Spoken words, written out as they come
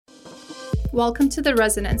Welcome to The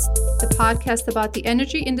Resonance, the podcast about the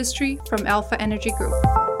energy industry from Alpha Energy Group.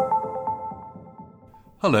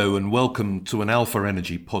 Hello and welcome to an Alpha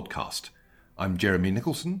Energy podcast. I'm Jeremy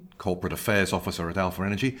Nicholson, Corporate Affairs Officer at Alpha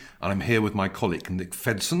Energy, and I'm here with my colleague Nick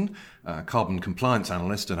Fedson, Carbon Compliance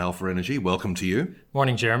Analyst at Alpha Energy. Welcome to you.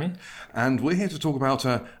 Morning, Jeremy. And we're here to talk about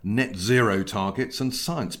net zero targets and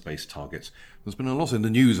science-based targets. There's been a lot in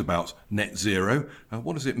the news about net zero.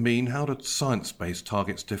 What does it mean? How do science-based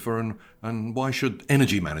targets differ? And why should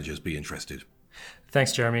energy managers be interested?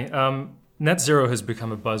 Thanks, Jeremy. Net zero has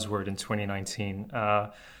become a buzzword in 2019.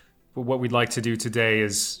 But what we'd like to do today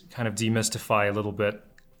is kind of demystify a little bit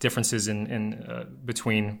differences in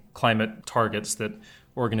between climate targets that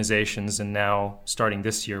organizations and now starting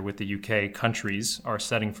this year with the UK countries are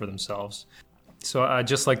setting for themselves. So I'd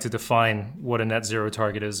just like to define what a net zero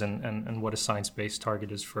target is and what a science-based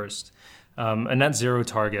target is first. A net zero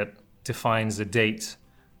target defines a date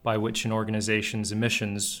by which an organization's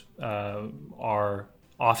emissions are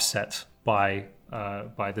offset by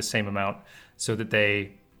the same amount so that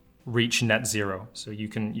they reach net zero. So you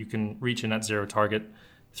can reach a net zero target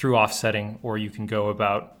through offsetting, or you can go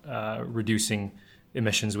about reducing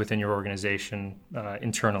emissions within your organization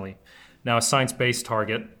internally. Now, a science-based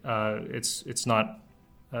target, it's not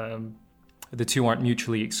the two aren't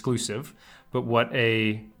mutually exclusive. But what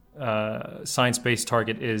a science-based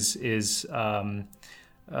target is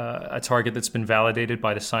a target that's been validated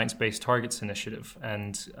by the Science-Based Targets Initiative,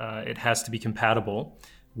 and it has to be compatible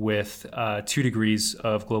with 2 degrees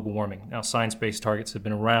of global warming. Now, science-based targets have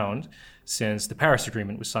been around since the Paris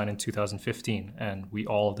Agreement was signed in 2015, and we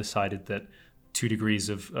all decided that 2 degrees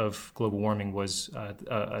of global warming was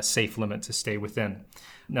a safe limit to stay within.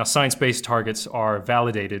 Now, science-based targets are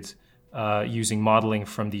validated using modeling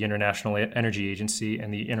from the International Energy Agency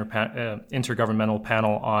and the Intergovernmental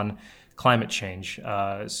Panel on Climate Change.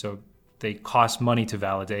 So they cost money to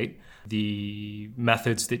validate. The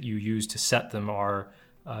methods that you use to set them are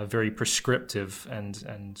very prescriptive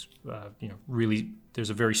and really there's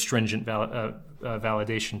a very stringent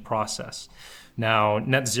validation process. Now,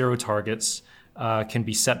 net zero targets can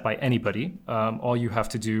be set by anybody. All you have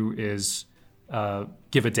to do is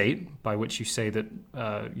give a date by which you say that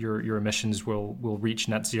your emissions will reach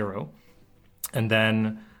net zero, and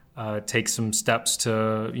then take some steps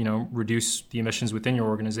to reduce the emissions within your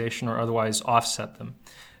organization or otherwise offset them.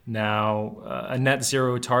 Now, a net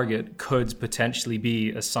zero target could potentially be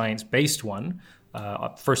a science-based one.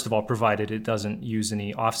 First of all, provided it doesn't use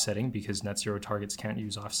any offsetting, because net zero targets can't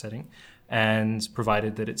use offsetting, and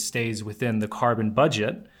provided that it stays within the carbon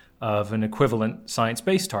budget of an equivalent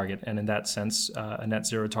science-based target. And in that sense, a net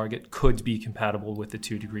zero target could be compatible with the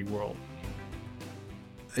 2-degree world.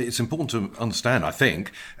 It's important to understand, I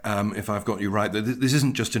think, if I've got you right, that this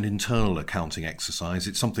isn't just an internal accounting exercise.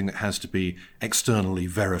 It's something that has to be externally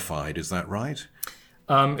verified. Is that right?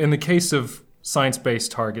 In the case of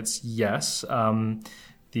science-based targets, yes.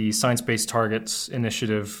 The Science-Based Targets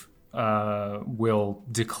Initiative will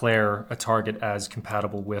declare a target as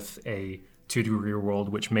compatible with a 2-degree world,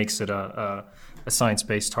 which makes it a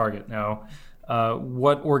science-based target. Now,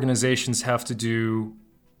 what organizations have to do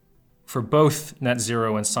for both net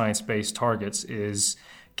zero and science-based targets is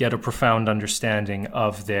get a profound understanding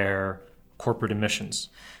of their corporate emissions.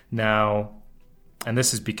 Now, and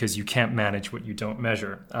this is because you can't manage what you don't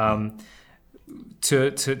measure.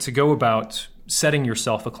 To go about setting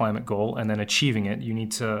yourself a climate goal and then achieving it, you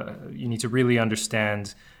need to really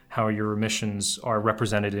understand how your emissions are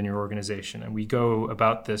represented in your organization. And we go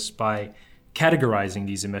about this by categorizing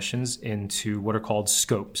these emissions into what are called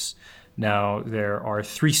scopes. Now, there are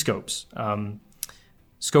 3 scopes.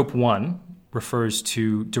 Scope 1 refers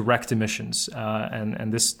to direct emissions,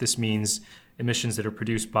 and this means emissions that are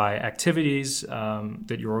produced by activities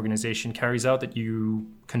that your organization carries out that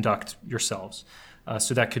you conduct yourselves.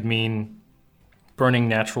 So that could mean burning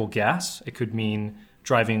natural gas. It could mean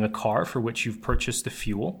driving a car for which you've purchased the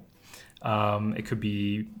fuel. It could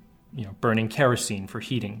be burning kerosene for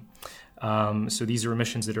heating. So these are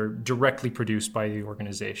emissions that are directly produced by the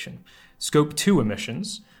organization. Scope 2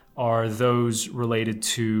 emissions are those related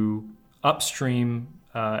to upstream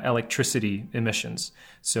electricity emissions.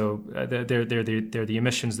 So they're the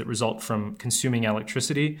emissions that result from consuming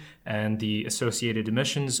electricity, and the associated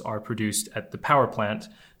emissions are produced at the power plant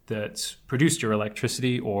that produced your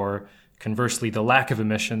electricity, or conversely, the lack of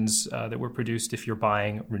emissions that were produced if you're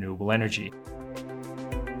buying renewable energy.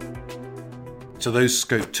 So those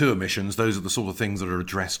Scope 2 emissions, those are the sort of things that are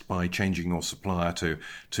addressed by changing your supplier to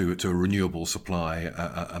a renewable supply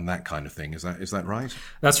and that kind of thing. Is that right?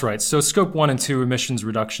 That's right. So Scope 1 and 2 emissions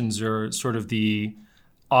reductions are sort of the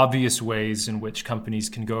obvious ways in which companies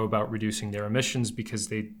can go about reducing their emissions because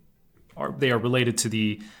they are related to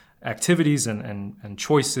the activities and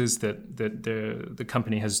choices that the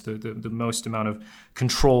company has the most amount of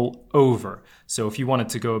control over. So if you wanted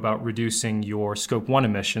to go about reducing your Scope 1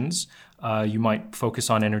 emissions, you might focus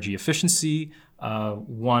on energy efficiency.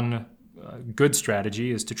 One good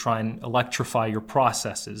strategy is to try and electrify your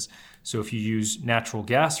processes. So if you use natural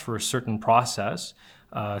gas for a certain process,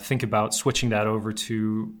 think about switching that over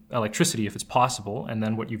to electricity if it's possible. And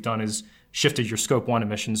then what you've done is shifted your Scope 1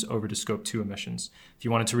 emissions over to Scope 2 emissions. If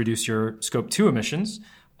you wanted to reduce your Scope 2 emissions,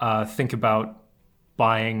 think about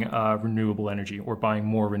buying renewable energy or buying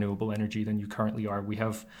more renewable energy than you currently are. We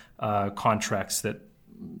have contracts that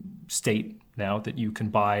state now that you can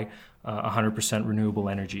buy 100% renewable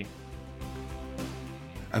energy.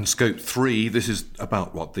 And Scope 3, this is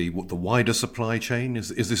about what the wider supply chain? Is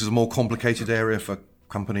this a more complicated area for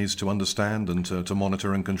companies to understand and to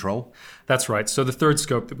monitor and control? That's right. So the third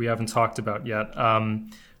scope that we haven't talked about yet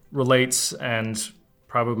relates, and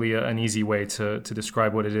probably an easy way to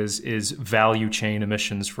describe what it is value chain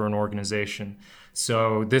emissions for an organization.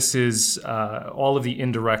 So this is all of the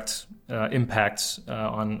indirect impacts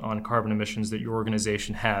on carbon emissions that your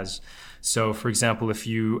organization has. So for example, if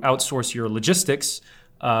you outsource your logistics,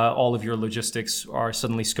 all of your logistics are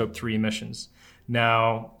suddenly Scope 3 emissions.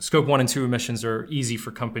 Now, Scope 1 and 2 emissions are easy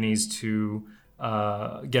for companies to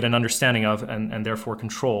get an understanding of and therefore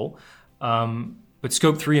control. But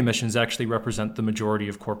Scope 3 emissions actually represent the majority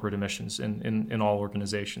of corporate emissions in all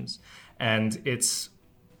organizations. And it's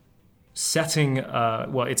setting,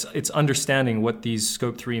 it's understanding what these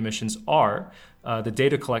Scope 3 emissions are, the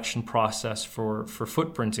data collection process for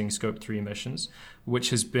footprinting Scope 3 emissions,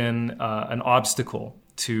 which has been an obstacle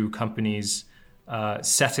to companies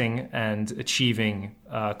setting and achieving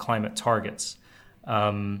climate targets.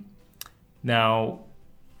 Now,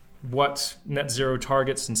 what net zero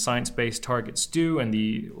targets and science-based targets do, and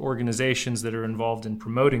the organizations that are involved in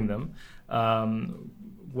promoting them,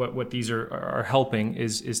 what these are helping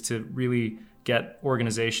is to really get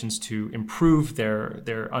organizations to improve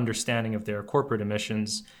their understanding of their corporate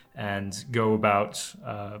emissions and go about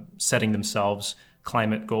setting themselves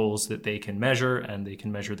climate goals that they can measure and they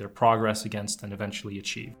can measure their progress against and eventually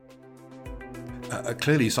achieve.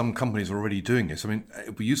 Clearly, some companies are already doing this. I mean, it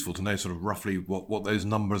would be useful to know sort of roughly what those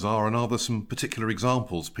numbers are, and are there some particular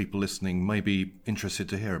examples people listening may be interested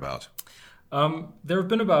to hear about? There have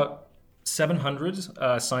been about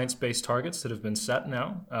 700 science-based targets that have been set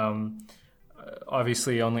now.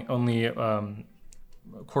 Obviously, only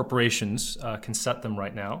corporations can set them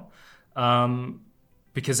right now.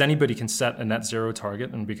 Because anybody can set a net zero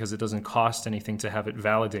target, and because it doesn't cost anything to have it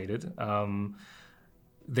validated,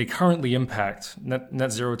 they currently impact,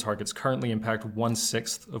 net zero targets currently impact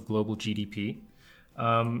 1/6 of global GDP.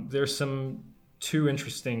 There's two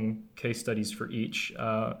interesting case studies for each.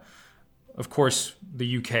 Of course,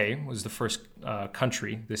 the UK was the first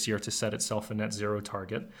country this year to set itself a net zero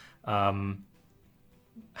target.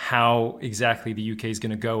 How exactly the UK is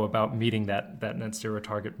going to go about meeting that net zero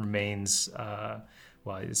target remains,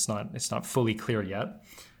 it's not fully clear yet.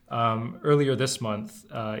 Earlier this month,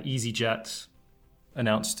 EasyJet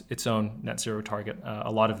announced its own net zero target. A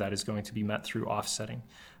lot of that is going to be met through offsetting.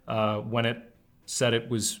 When it said it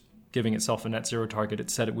was giving itself a net zero target, it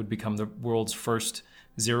said it would become the world's first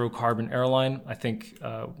zero carbon airline. I think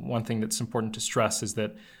one thing that's important to stress is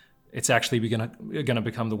that it's actually going to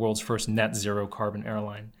become the world's first net zero carbon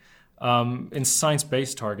airline. In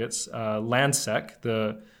science-based targets, Landsec,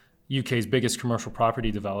 the UK's biggest commercial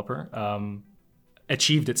property developer,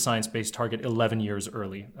 achieved its science-based target 11 years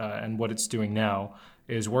early. And what it's doing now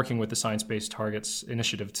is working with the Science-Based Targets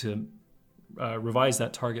Initiative to revise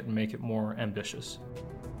that target and make it more ambitious.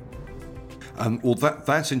 Well,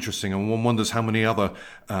 that's interesting, and one wonders how many other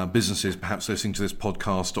businesses, perhaps listening to this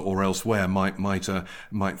podcast or elsewhere,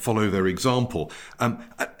 might follow their example.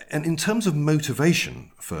 And in terms of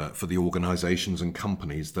motivation for the organisations and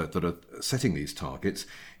companies that are setting these targets,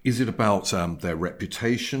 is it about their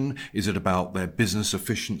reputation? Is it about their business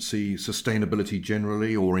efficiency, sustainability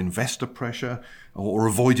generally, or investor pressure, or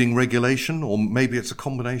avoiding regulation, or maybe it's a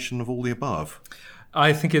combination of all the above?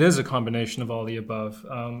 I think it is a combination of all the above.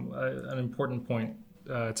 An important point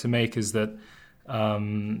to make is that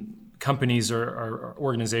companies or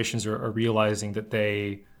organizations are realizing that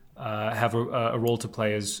they have a role to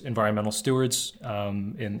play as environmental stewards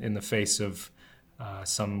in the face of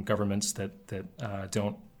some governments that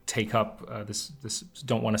don't take up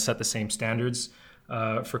don't want to set the same standards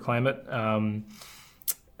for climate.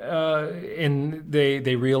 And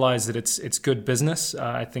they realize that it's good business.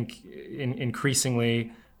 I think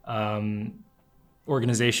increasingly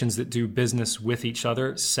organizations that do business with each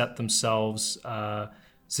other set themselves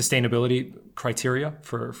sustainability criteria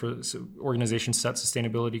so organizations set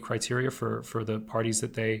sustainability criteria for the parties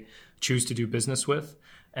that they choose to do business with,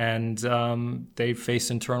 and they face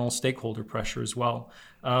internal stakeholder pressure as well.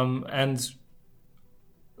 And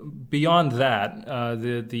beyond that,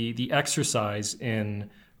 the exercise in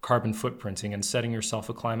carbon footprinting and setting yourself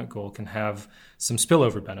a climate goal can have some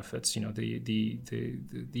spillover benefits. You know, the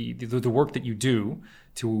work that you do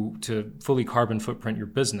to fully carbon footprint your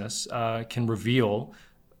business can reveal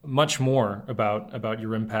much more about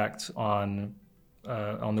your impact on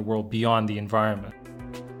the world beyond the environment.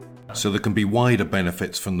 So there can be wider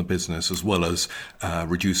benefits from the business, as well as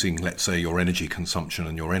reducing, let's say, your energy consumption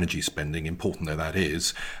and your energy spending, important though that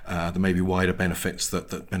is. There may be wider benefits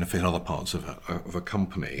that benefit other parts of a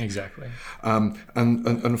company. Exactly.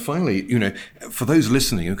 And finally, you know, for those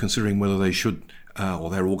listening and considering whether they should or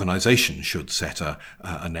their organisation should set a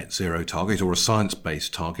net zero target or a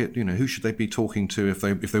science-based target, you know, who should they be talking to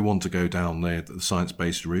if they want to go down the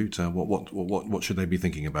science-based route? What should they be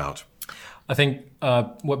thinking about? I think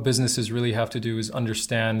what businesses really have to do is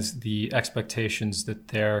understand the expectations that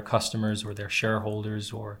their customers or their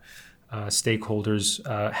shareholders or stakeholders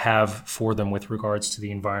have for them with regards to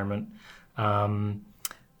the environment.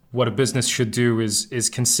 What a business should do is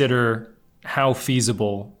consider how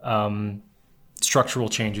feasible structural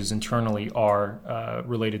changes internally are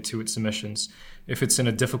related to its emissions. If it's in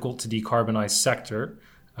a difficult to decarbonize sector,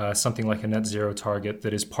 something like a net zero target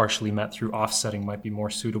that is partially met through offsetting might be more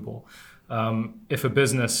suitable. If a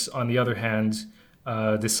business, on the other hand,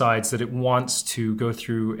 decides that it wants to go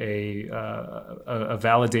through a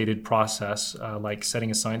validated process, like setting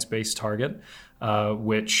a science-based target,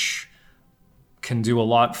 which can do a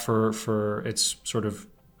lot for its sort of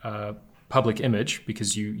public image,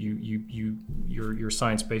 because your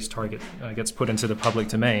science-based target gets put into the public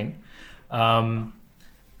domain.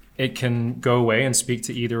 It can go away and speak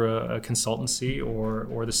to either a consultancy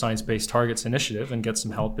or the Science Based Targets Initiative and get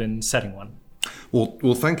some help in setting one.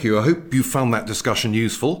 Well, thank you. I hope you found that discussion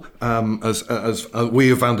useful, as we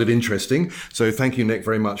have found it interesting. So thank you, Nick,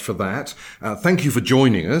 very much for that. Thank you for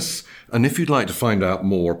joining us. And if you'd like to find out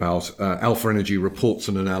more about Alpha Energy reports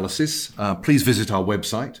and analysis, please visit our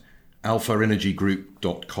website,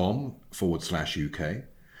 alphaenergygroup.com/UK.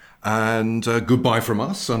 And goodbye from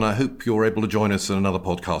us, and I hope you're able to join us in another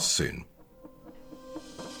podcast soon.